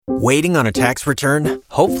Waiting on a tax return?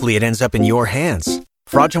 Hopefully it ends up in your hands.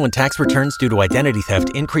 Fraudulent tax returns due to identity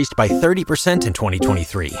theft increased by 30% in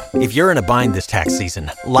 2023. If you're in a bind this tax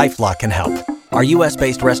season, LifeLock can help. Our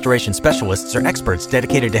U.S.-based restoration specialists are experts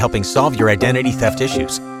dedicated to helping solve your identity theft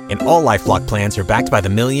issues. And all LifeLock plans are backed by the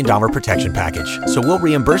 $1 Million Protection Package. So we'll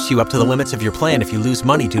reimburse you up to the limits of your plan if you lose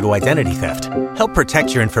money due to identity theft. Help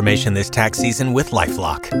protect your information this tax season with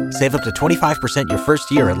LifeLock. Save up to 25% your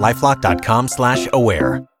first year at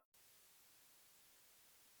LifeLock.com/aware.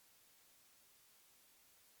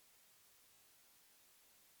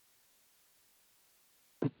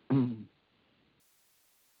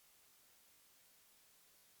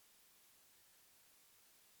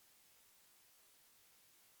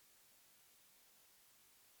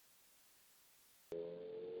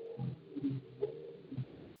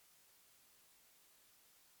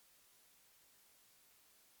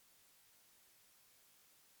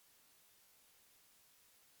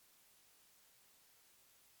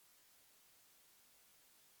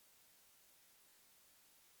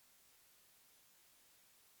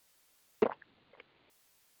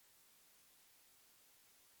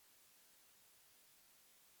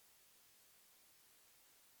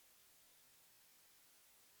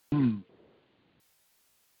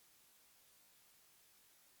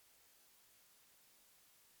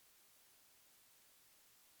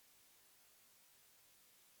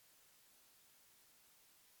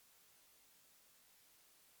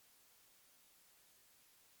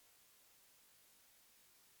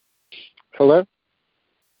 Hello?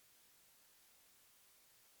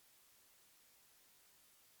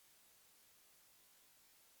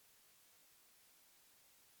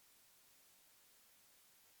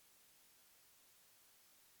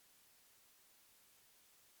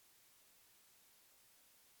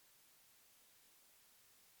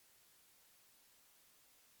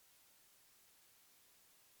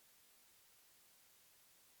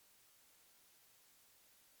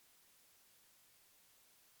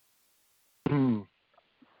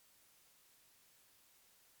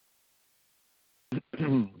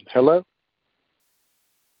 Hello?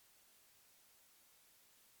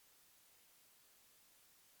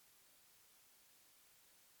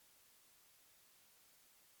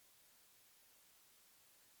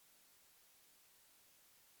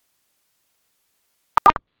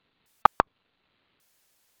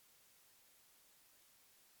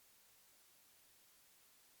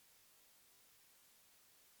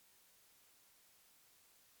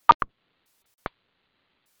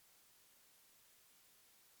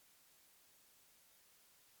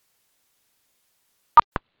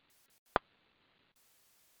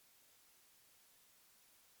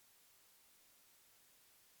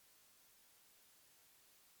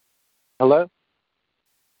 Hello?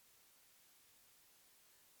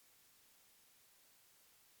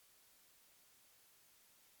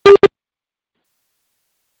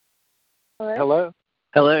 Hello?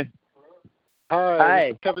 Hello. Hi.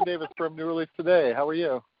 This is Kevin Davis from New Orleans Today. How are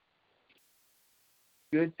you?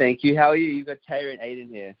 Good, thank you. How are you? You've got Taylor and Aiden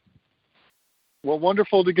here. Well,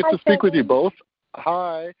 wonderful to get to speak with you both.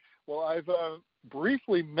 Hi. Well, I've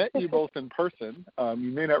briefly met you both in person.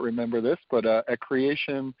 You may not remember this, but at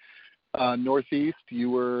Creation Northeast,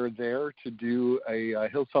 you were there to do a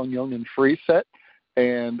Hillsong Young and Free set,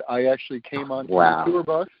 and I actually came on the tour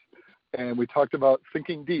bus, and we talked about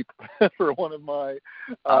thinking deep for one of my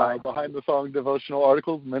Behind the Song devotional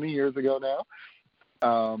articles many years ago now.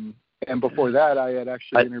 And before that, I had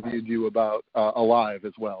actually interviewed you about Alive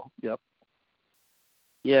as well. Yep.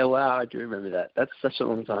 Yeah, wow, I do remember that. That's such a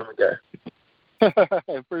long time ago.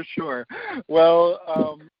 For sure.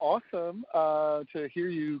 Well, awesome to hear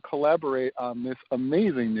you collaborate on this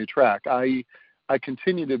amazing new track. I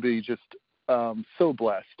continue to be just so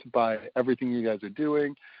blessed by everything you guys are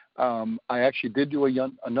doing. I actually did do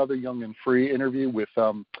another Young and Free interview with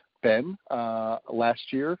Ben last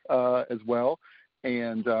year as well.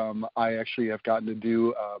 And I actually have gotten to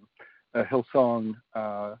do a Hillsong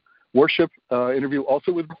worship interview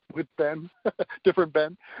also with Ben, different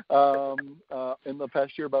Ben, in the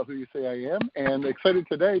past year about Who You Say I Am. And excited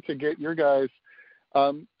today to get your guys'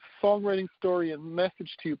 songwriting story and message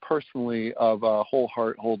to you personally of Whole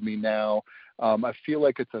Heart, Hold Me Now. I feel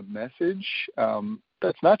like it's a message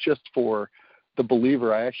that's not just for the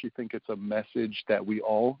believer. I actually think it's a message that we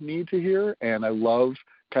all need to hear. And I love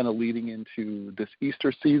kind of leading into this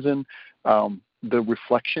Easter season, the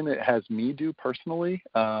reflection it has me do personally.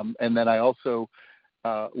 And then I also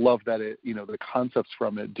love that the concepts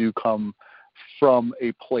from it do come from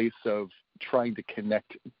a place of trying to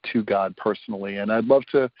connect to God personally. And I'd love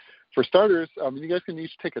to, for starters, you guys can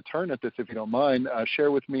each take a turn at this if you don't mind. Share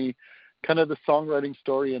with me kind of the songwriting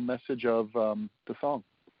story and message of the song.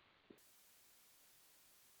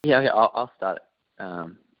 Yeah, okay, I'll start it.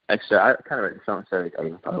 Actually, I kind of wrote the song, sorry,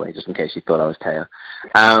 by the way, just in case you thought I was Taya.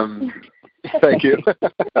 Thank you.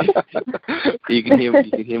 you can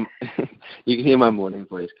hear my morning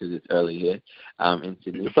voice because it's early here in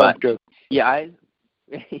Sydney. Sounds good. Yeah, I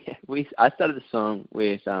started the song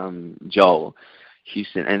with Joel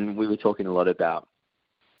Houston, and we were talking a lot about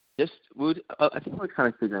I think we were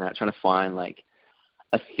kind of figuring out, trying to find like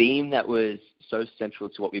a theme that was so central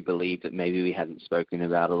to what we believed that maybe we hadn't spoken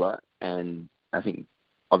about a lot. And I think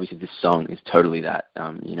obviously this song is totally that.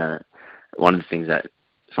 One of the things that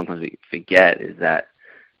sometimes we forget is that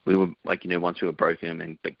we were once we were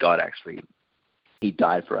broken, but God actually, He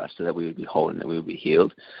died for us so that we would be whole and that we would be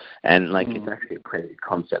healed. And it's actually a crazy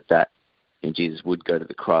concept that Jesus would go to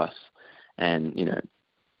the cross and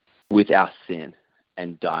with our sin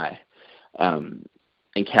and die, and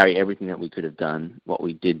carry everything that we could have done, what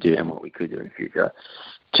we did do and what we could do in the future,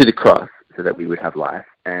 to the cross so that we would have life.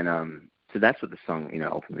 And so that's what the song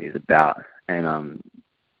ultimately is about. And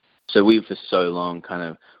so we for so long kind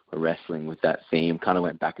of were wrestling with that theme, kind of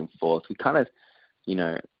went back and forth. We kind of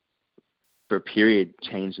for a period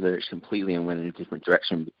changed the lyrics completely and went in a different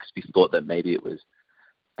direction because we thought that maybe it was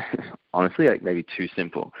honestly maybe too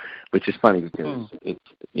simple, which is funny because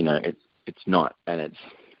it's not, and it's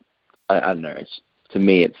I don't know, to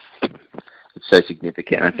me it's so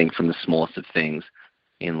significant. I think from the smallest of things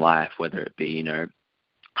in life, whether it be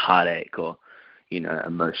heartache or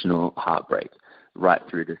emotional heartbreak, right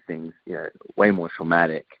through to things way more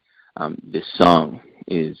traumatic, this song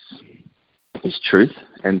is truth.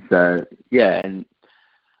 And so and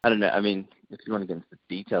I don't know, I mean, if you want to get into the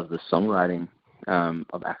details of the songwriting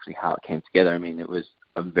of actually how it came together, I mean, it was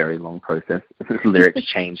a very long process. The lyrics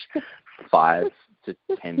changed 5 to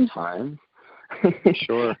 10 times.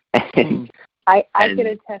 Sure. I could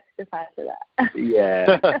attest to that.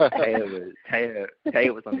 Yeah.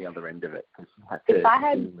 Taya was on the other end of it. If I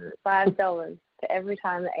had $5 to every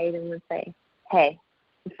time that Aiden would say, hey,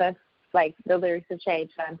 the first, the lyrics have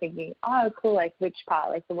changed, so I'm thinking, oh, cool, which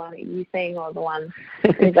part, the one that you sing or the one,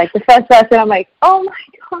 and he's like, the first verse, and I'm like, oh my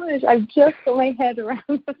gosh, I've just got my head around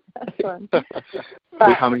the first one.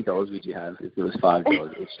 But, how many dollars would you have if it was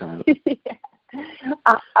 $5 each time?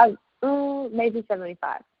 Maybe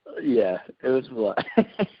 75. Yeah, it was a lot.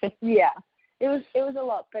 Yeah, it was a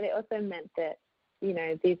lot, but it also meant that,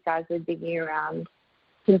 these guys were digging around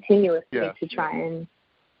continuously to try and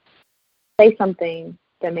say something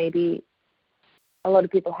that maybe a lot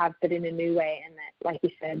of people have, but in a new way, and that, like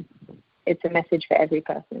you said, it's a message for every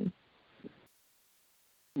person.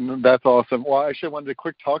 That's awesome. Well, I actually wanted to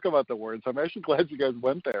quick talk about the words. I'm actually glad you guys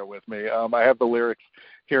went there with me. I have the lyrics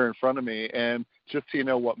here in front of me, and just so you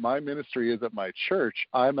know what my ministry is at my church,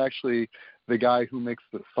 I'm actually the guy who makes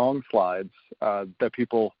the song slides that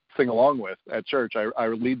people sing along with at church. I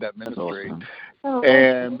lead that ministry. Awesome. Oh,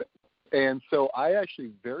 And so I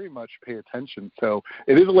actually very much pay attention. So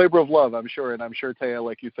it is a labor of love, I'm sure. And I'm sure, Taya,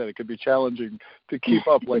 like you said, it could be challenging to keep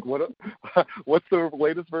up. What's the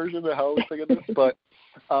latest version of how we're singing this? But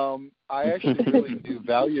I actually really do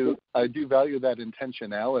value that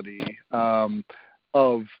intentionality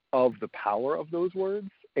of the power of those words.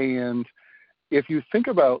 And if you think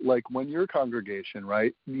about when your congregation,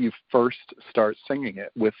 right, you first start singing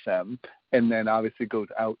it with them, and then obviously goes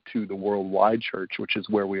out to the worldwide church, which is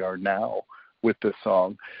where we are now with this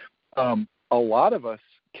song. A lot of us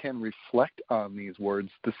can reflect on these words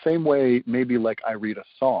the same way maybe I read a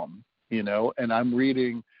psalm, and I'm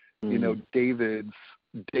reading,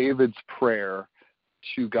 David's prayer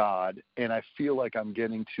to God, and I feel like I'm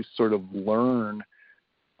getting to sort of learn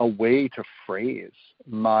a way to phrase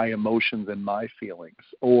my emotions and my feelings.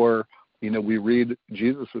 Or, we read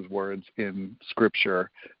Jesus's words in Scripture,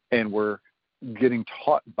 and we're getting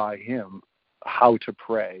taught by him how to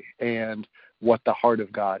pray and what the heart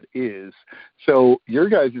of God is. So your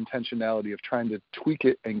guys' intentionality of trying to tweak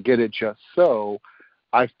it and get it just so,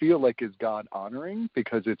 I feel like is God honoring,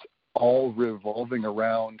 because it's all revolving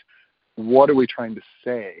around what are we trying to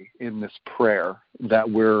say in this prayer that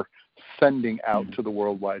we're sending out to the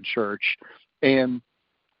worldwide church. And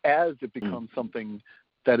as it becomes something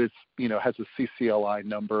that is, has a CCLI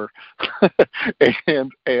number,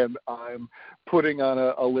 and I'm putting on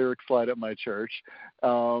a lyric slide at my church,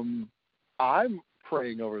 I'm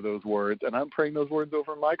praying over those words, and I'm praying those words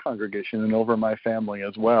over my congregation and over my family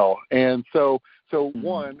as well. And so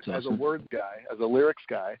one, as a words guy, as a lyrics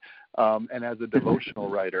guy, and as a devotional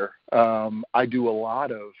writer, I do a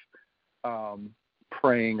lot of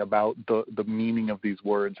praying about the meaning of these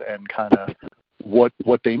words and kind of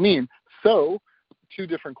what they mean. So two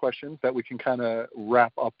different questions that we can kind of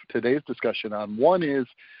wrap up today's discussion on. One is,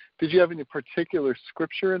 did you have any particular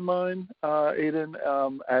scripture in mind, Aiden,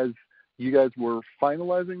 as you guys were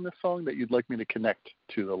finalizing this song that you'd like me to connect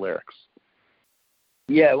to the lyrics?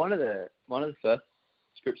 Yeah, one of the first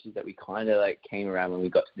scriptures that we kind of like came around when we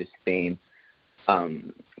got to this theme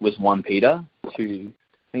was 1 Peter 2.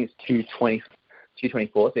 I think it's 2:24.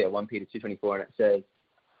 So yeah, 1 Peter 2:24, and it says,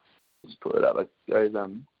 let's pull it up. It goes,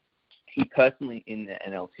 he personally, in the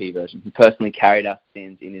NLT version, he personally carried our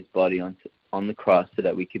sins in his body on the cross so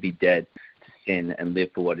that we could be dead to sin and live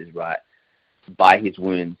for what is right. By his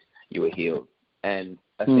wounds, you were healed. And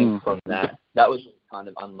I think from that was kind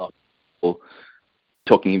of unlocked,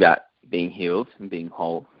 talking about being healed and being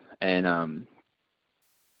whole. And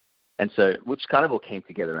so, which kind of all came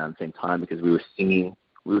together around the same time because we were singing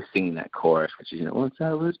that chorus, which is, once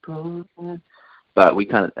I was broken. But we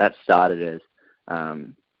kind of, that started as,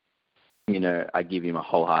 I give you my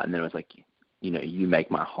whole heart, and then it was like, you make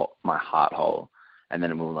my heart whole. And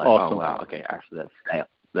then we were like, awesome. Oh, wow, okay, actually,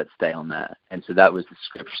 let's stay on that. And so that was the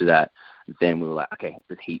scripture that then we were like, okay,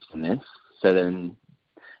 there's heaps in this. So then,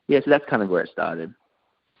 so that's kind of where it started.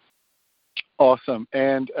 Awesome.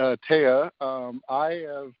 And Taya, I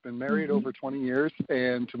have been married over 20 years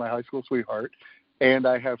and to my high school sweetheart, and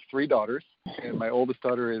I have 3 daughters, and my oldest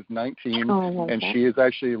daughter is 19, and she is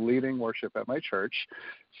actually leading worship at my church.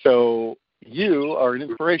 So you are an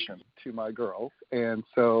inspiration to my girls, and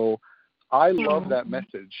so I love that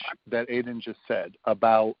message that Aiden just said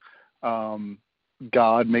about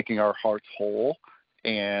God making our hearts whole.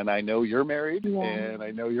 And I know you're married, and I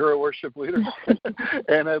know you're a worship leader,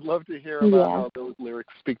 and I'd love to hear about how those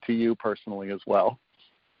lyrics speak to you personally as well.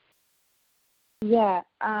 Yeah,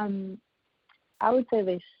 I would say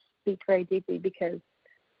they speak very deeply because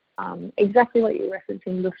exactly what you were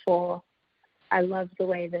referencing before, I love the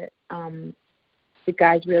way that the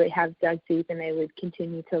guys really have dug deep, and they would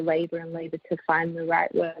continue to labor to find the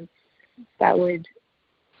right words that would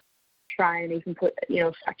try and even put,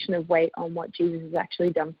 a fraction of weight on what Jesus has actually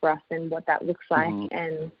done for us and what that looks like.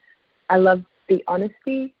 And I love the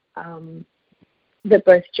honesty that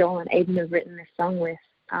both Joel and Aiden have written this song with,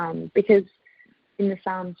 because in the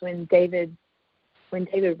Psalms, when David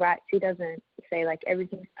writes, he doesn't say, like,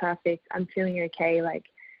 everything's perfect, I'm feeling okay. Like,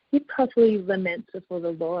 he properly laments before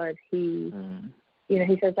the Lord. He,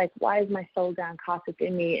 he says, like, why is my soul downcast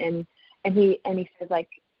within me? And he says, like,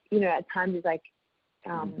 at times he's like,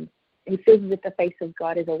 he feels as if the face of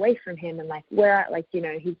God is away from him, and like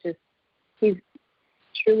he's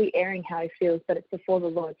truly airing how he feels, but it's before the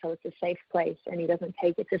Lord, so it's a safe place, and he doesn't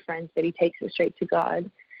take it to friends, but he takes it straight to God.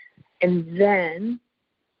 And then,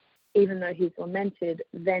 even though he's lamented,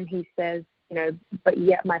 then he says, but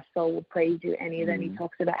yet my soul will praise you. And then he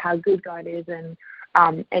talks about how good God is and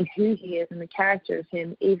who he is and the character of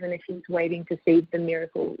him, even if he's waiting to see the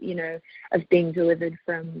miracle, of being delivered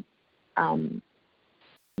from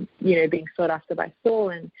being sought after by Saul.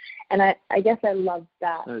 And I guess I love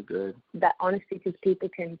that. So good. That honesty, because people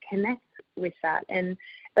can connect with that. And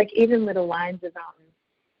like even little lines of,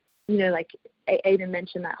 like Aiden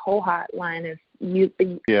mentioned that whole heart line of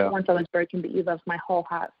once I was broken, but you loved my whole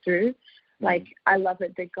heart through. Like, I love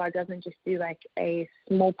it that God doesn't just do like a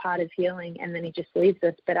small part of healing and then he just leaves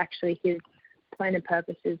us, but actually his plan and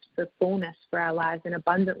purpose is for fullness for our lives, an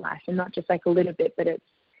abundant life, and not just like a little bit, but it's,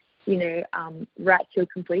 right till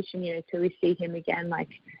completion, till we see him again. Like,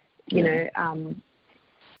 he's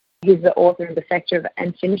the author and perfecter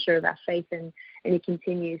and finisher of our faith, and he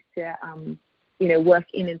continues to, work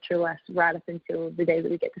in and through us right up until the day that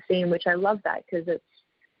we get to see him, which I love that, because it's,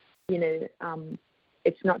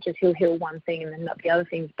 it's not just he'll heal one thing and then not the other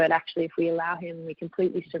things, but actually if we allow him and we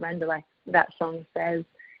completely surrender, like that song says,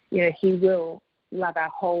 he will love our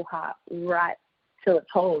whole heart right till it's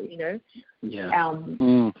whole, And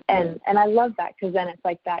I love that, because then it's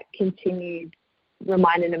like that continued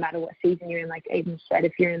reminder, no matter what season you're in, like Aiden said,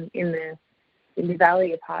 if you're in the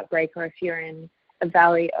valley of heartbreak, or if you're in a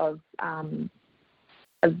valley of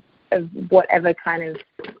whatever kind of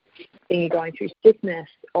thing you're going through, sickness,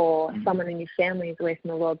 or someone in your family is away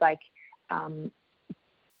from the Lord, like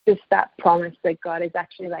just that promise that God is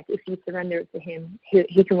actually, like, if you surrender it to him,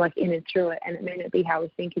 he can work in and through it, and it may not be how we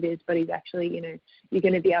think it is, but he's actually, you're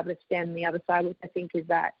going to be able to stand on the other side, which I think is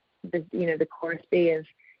that, the chorus B of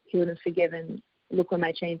healed and forgiven, look where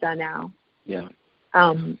my chains are now. Yeah.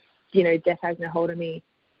 Death has no hold of me.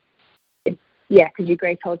 Because your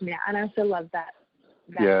grace holds me now. And I also love that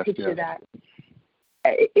picture that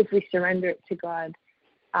if we surrender it to God,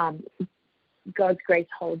 God's grace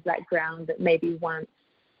holds that ground that maybe once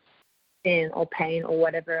sin or pain or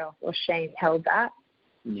whatever else or shame held that.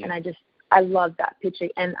 Yeah. And I love that picture,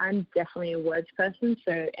 and I'm definitely a words person.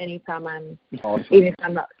 So anytime awesome. even if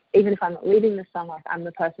I'm not leading the song, like I'm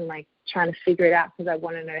the person like trying to figure it out because I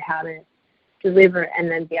want to know how to deliver it and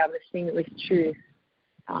then be able to sing it with truth.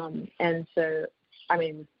 And so, I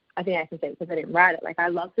mean, I think I can say it because I didn't write it. Like I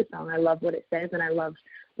love the song, I love what it says, and I love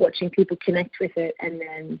watching people connect with it. And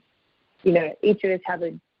then, you know, each of us have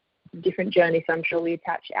a different journey, so I'm sure we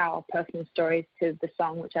attach our personal stories to the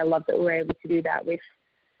song, which I love that we're able to do that with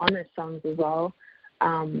honest songs as well.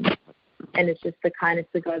 And it's just the kindness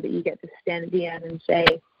of God that you get to stand at the end and say,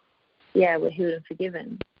 yeah, we're healed and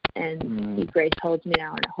forgiven, and His grace holds me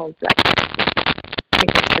now, and it holds that. I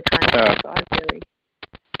think that's the kindness of God, really.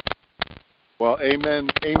 Well, amen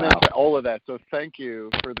to all of that. So thank you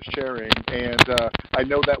for the sharing, and I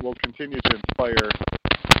know that will continue to inspire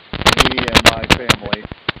me and my family.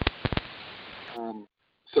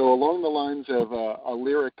 So along the lines of a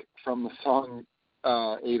lyric from the song,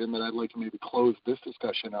 Aidan, that I'd like to maybe close this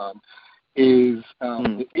discussion on is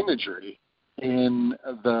the imagery in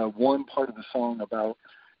the one part of the song about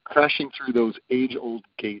crashing through those age-old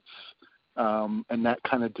gates, and that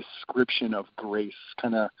kind of description of grace,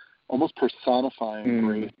 kind of almost personifying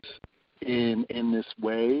grace in this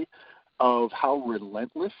way of how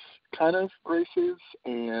relentless kind of grace is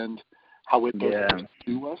and how it does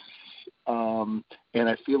to us. And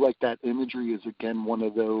I feel like that imagery is, again, one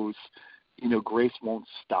of those, you know, grace won't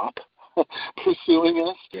stop pursuing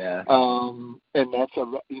us. Yeah. And that's,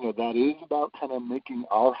 that is about kind of making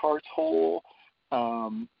our hearts whole.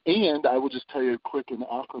 And I will just tell you a quick an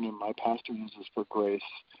acronym my pastor uses for grace.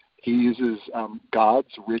 He uses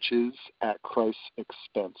God's riches at Christ's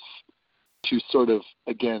expense to sort of,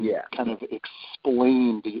 again, kind of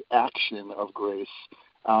explain the action of grace,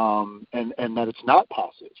 and that it's not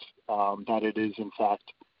passive, that it is, in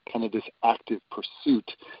fact, kind of this active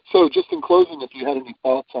pursuit. So just in closing, if you had any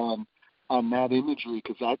thoughts on that imagery,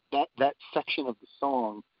 because that section of the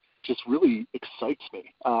song just really excites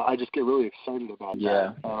me. I just get really excited about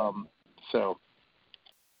that.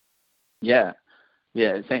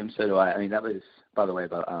 Yeah, same. So do I. I mean, that was, by the way,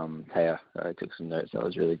 about Taya. I took some notes. That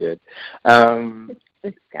was really good.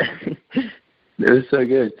 It was so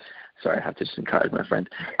good. Sorry, I have to just encourage my friend.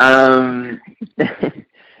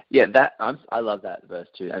 Yeah, I love that verse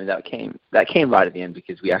too. I mean, that came right at the end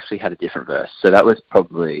because we actually had a different verse. So that was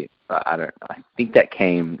probably I think that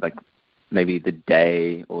came like maybe the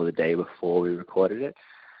day or the day before we recorded it.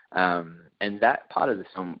 And that part of the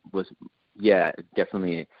song was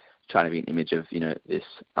definitely trying to be an image of, you know, this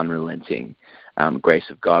unrelenting grace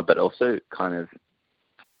of God, but also kind of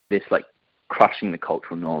this like crushing the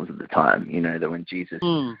cultural norms of the time, you know, that when Jesus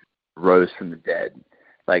rose from the dead,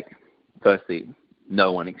 like firstly,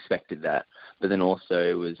 no one expected that, but then also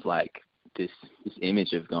it was like this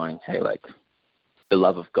image of going, hey, like the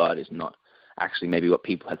love of God is not actually maybe what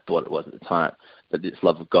people had thought it was at the time, but this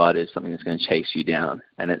love of God is something that's going to chase you down,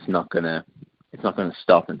 and it's not going to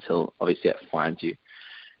stop until obviously it finds you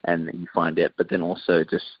and you find it. But then also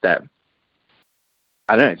just that,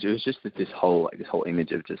 I don't know, it was just this whole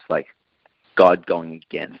image of just like God going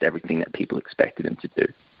against everything that people expected him to do.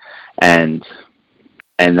 And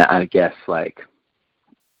I guess like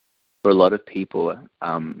for a lot of people,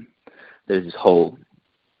 there's this whole,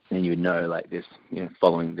 and you would know, like this, you know,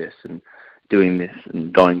 following this and doing this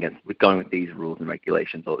and going with these rules and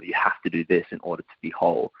regulations, or you have to do this in order to be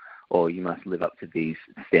whole, or you must live up to these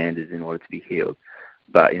standards in order to be healed.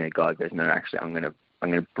 But, you know, God goes, no, actually, I'm going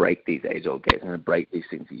to break these age-old gates. I'm going to break these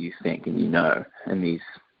things that you think and you know, and these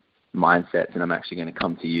mindsets, and I'm actually going to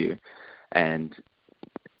come to you and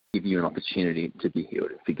give you an opportunity to be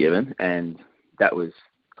healed and forgiven. And that was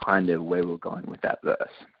kind of where we're going with that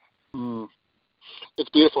verse. It's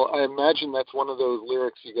beautiful. I imagine that's one of those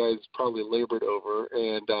lyrics you guys probably labored over.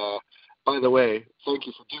 And by the way, thank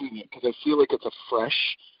you for doing it, because I feel like it's a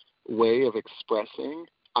fresh way of expressing,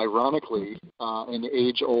 ironically, an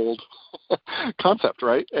age-old concept,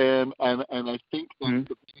 right? And I think that's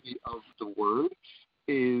the beauty of the word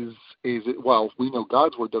is it, well, we know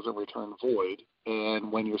God's word doesn't return void,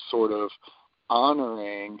 and when you're sort of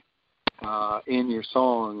honoring in your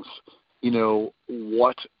songs, you know,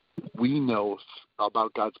 what we know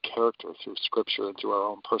about God's character through Scripture and through our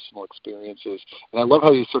own personal experiences. And I love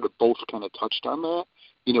how you sort of both kind of touched on that.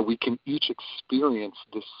 You know, we can each experience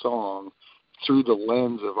this song through the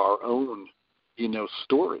lens of our own, you know,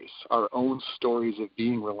 stories, our own stories of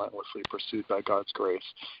being relentlessly pursued by God's grace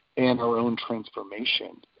and our own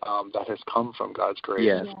transformation that has come from God's grace.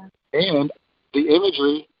 Yes. And the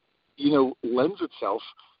imagery, you know, lends itself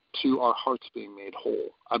to our hearts being made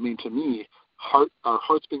whole. I mean, to me, our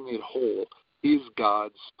hearts being made whole is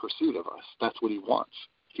God's pursuit of us. That's what he wants.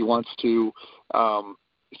 he wants to,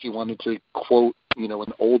 if he wanted to quote,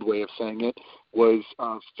 an old way of saying it, was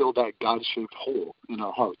fill that God-shaped hole in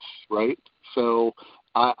our hearts, right? So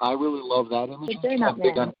I really love that imagery. I'm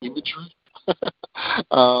big on imagery.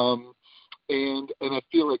 And I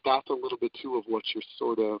feel like that's a little bit, too, of what you're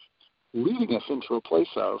sort of leading us into a place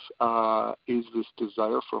of, is this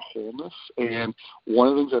desire for wholeness. And one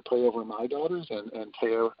of the things I pray over my daughters, and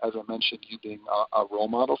Teo, as I mentioned, you being a role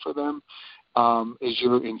model for them, is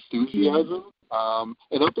your enthusiasm.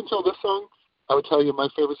 And up until this song, I would tell you my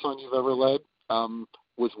favorite song you've ever led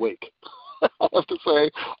was Wake. I have to say,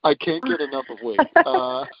 I can't get enough of Wake.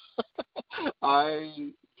 I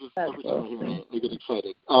just, every time I hear it, I get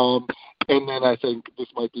excited. And then I think this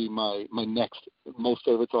might be my next most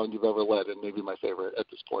favorite song you've ever led, and maybe my favorite at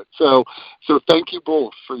this point. So thank you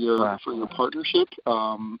both for your partnership.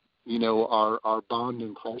 Our bond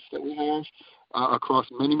in Christ that we have across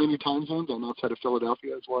many, many time zones. I'm outside of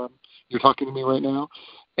Philadelphia as well. You're talking to me right now,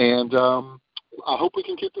 and I hope we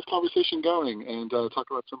can keep this conversation going and talk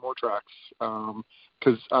about some more tracks,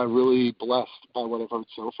 because I'm really blessed by what I've heard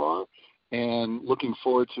so far, and looking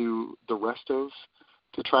forward to the rest of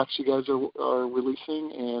the tracks you guys are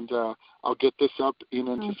releasing, and I'll get this up in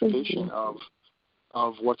anticipation of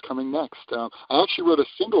what's coming next. I actually wrote a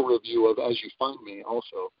single review of As You Find Me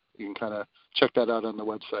also. You can kind of check that out on the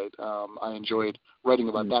website. I enjoyed writing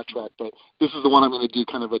about that track, but this is the one I'm going to do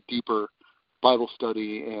kind of a deeper Bible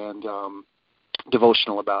study and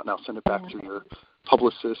devotional about, and I'll send it back to your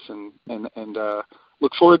publicist, and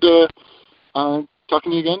look forward to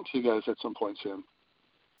talking to you again to you guys at some point soon.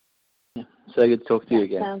 Yeah. So good to talk to you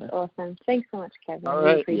again. Sounds awesome. Thanks so much, Kevin. All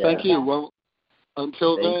right. Thank you. Well,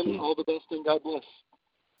 until then, all the best and God bless.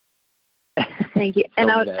 Thank you. And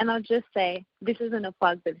I'll just say, this isn't a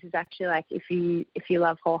plug, but this is actually like, if you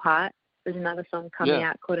love Whole Heart, there's another song coming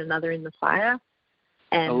out called Another in the Fire.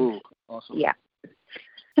 And awesome. Yeah.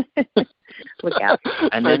 Look out.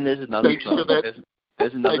 And then there's another song.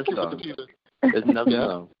 There's another song. There's another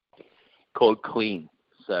song called Clean.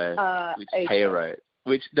 So which Teo wrote.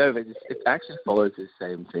 Which but it actually follows the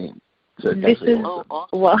same theme. So this is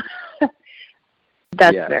awesome. Well,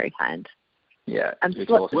 that's very kind. Yeah, I'm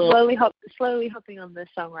slowly hopping on the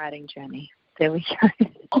songwriting journey. There we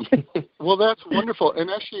go. Well, that's wonderful, and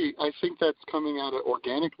actually, I think that's coming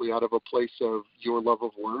organically out of a place of your love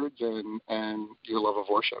of words and your love of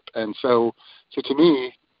worship. And so to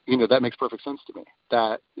me, that makes perfect sense to me.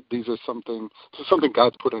 That these are something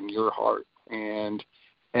God's put on your heart, and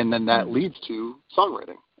then that leads to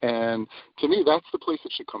songwriting. And to me, that's the place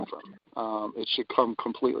it should come from. It should come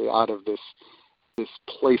completely out of this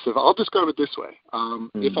place of, I'll describe it this way.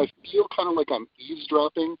 If I feel kind of like I'm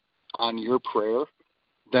eavesdropping on your prayer,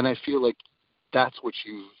 then I feel like that's what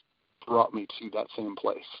you've brought me to, that same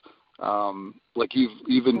place. Like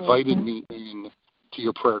you've invited me in to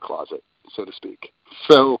your prayer closet, so to speak.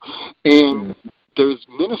 So, and there's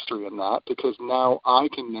ministry in that, because now I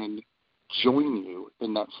can then join you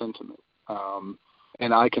in that sentiment.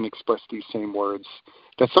 And I can express these same words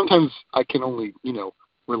that sometimes I can only,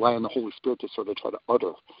 rely on the Holy Spirit to sort of try to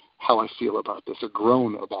utter how I feel about this, or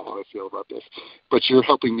groan about how I feel about this. But you're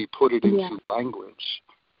helping me put it into language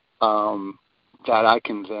that I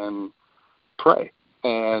can then pray.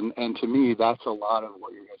 And to me, that's a lot of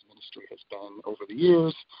what your guys' ministry has been over the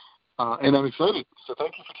years. And I'm excited. So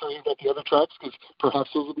thank you for telling me about the other tracks, because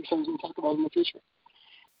perhaps those will be things we'll talk about in the future.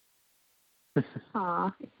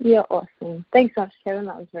 Aw, you're awesome. Thanks so much, Kevin.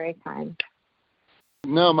 That was very kind.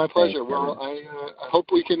 No, my pleasure. Well, I hope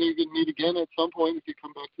we can even meet again at some point. If you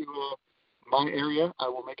come back to my area, I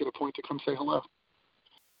will make it a point to come say hello.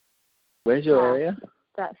 Where's your area?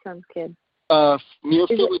 That sounds good. Near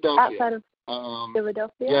Philadelphia. Outside of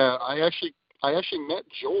Philadelphia? Yeah, I actually met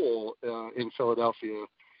Joel in Philadelphia.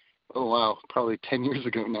 Oh wow, probably 10 years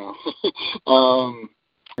ago now.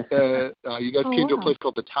 You guys came to a place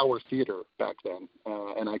called the Tower Theater back then,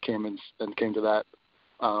 and I came and came to that.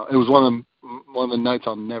 It was one of the nights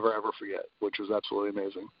I'll never ever forget, which was absolutely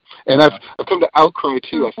amazing. And I've come to Outcry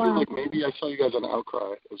too. I feel like maybe I saw you guys on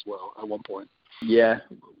Outcry as well at one point. Yeah,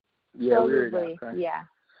 we were in Outcry.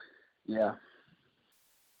 Yeah.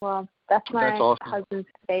 Well, that's my awesome. husband's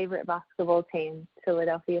favorite basketball team,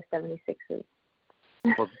 Philadelphia 76ers.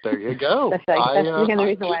 Well, there you go. That's the only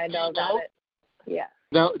reason why I know about it. Yeah.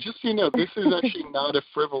 Now, just so you know, this is actually not a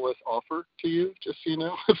frivolous offer to you, just so you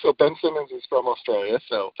know. So Ben Simmons is from Australia,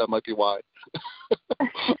 so that might be why.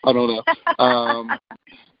 I don't know.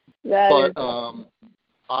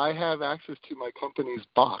 I have access to my company's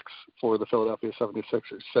box for the Philadelphia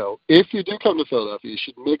 76ers. So if you do come to Philadelphia, you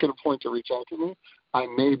should make it a point to reach out to me. I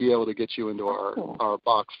may be able to get you into our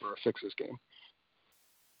box for a Sixers game.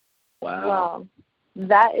 Wow. Well,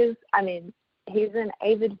 that is, I mean, he's an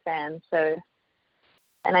avid fan, so,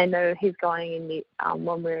 and I know he's going in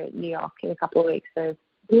when we're in New York in a couple of weeks, so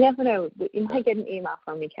you never know. You might get an email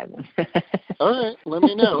from me, Kevin. All right, let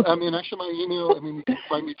me know. I mean, actually, my email, you can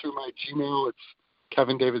find me through my Gmail. It's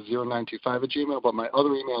kevindavis0925 @gmail, but my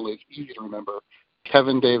other email is easy to remember,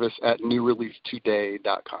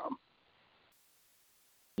 kevindavis@newreleasetoday.com.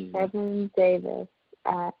 Kevin Davis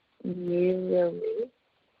at New Release.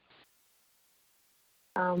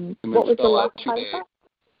 What was the last part of that?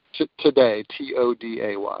 Today,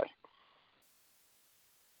 TODAY.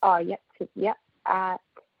 Oh, yep, at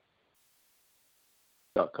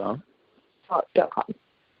 .com. .com.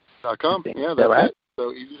 Yeah, that's right. It.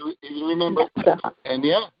 So easy to remember. Yeah. And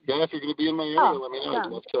if you're going to be in my area, let me know. I'd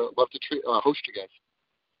love to host you guys.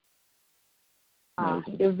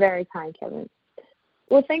 You're very kind, Kevin.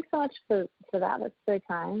 Well, thanks so much for that. That's so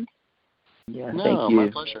kind. Yeah, thank you. My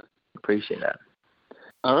pleasure. Appreciate that.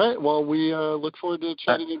 All right. Well, we look forward to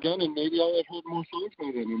chatting again, and maybe I'll have heard more songs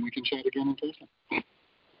by then, and we can chat again in person.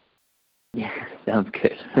 Yeah, sounds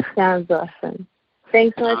good. Sounds awesome.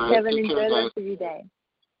 Thanks so much, Kevin. Enjoy the rest of your day.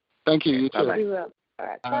 Thank you. You too. Bye-bye. We will. All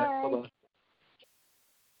right. Bye.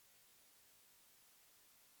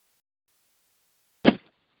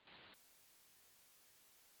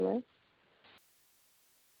 Bye-bye.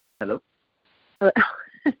 Hello? I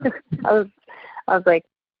was like,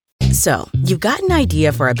 so, you've got an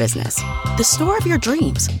idea for a business. The store of your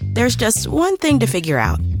dreams. There's just one thing to figure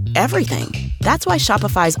out. Everything. That's why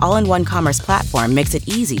Shopify's all-in-one commerce platform makes it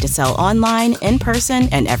easy to sell online, in person,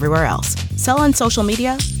 and everywhere else. Sell on social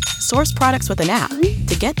media, source products with an app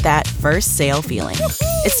to get that first sale feeling.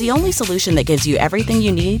 It's the only solution that gives you everything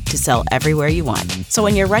you need to sell everywhere you want. So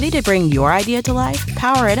when you're ready to bring your idea to life,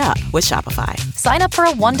 power it up with Shopify. Sign up for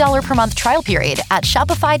a $1 per month trial period at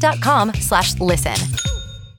shopify.com/listen.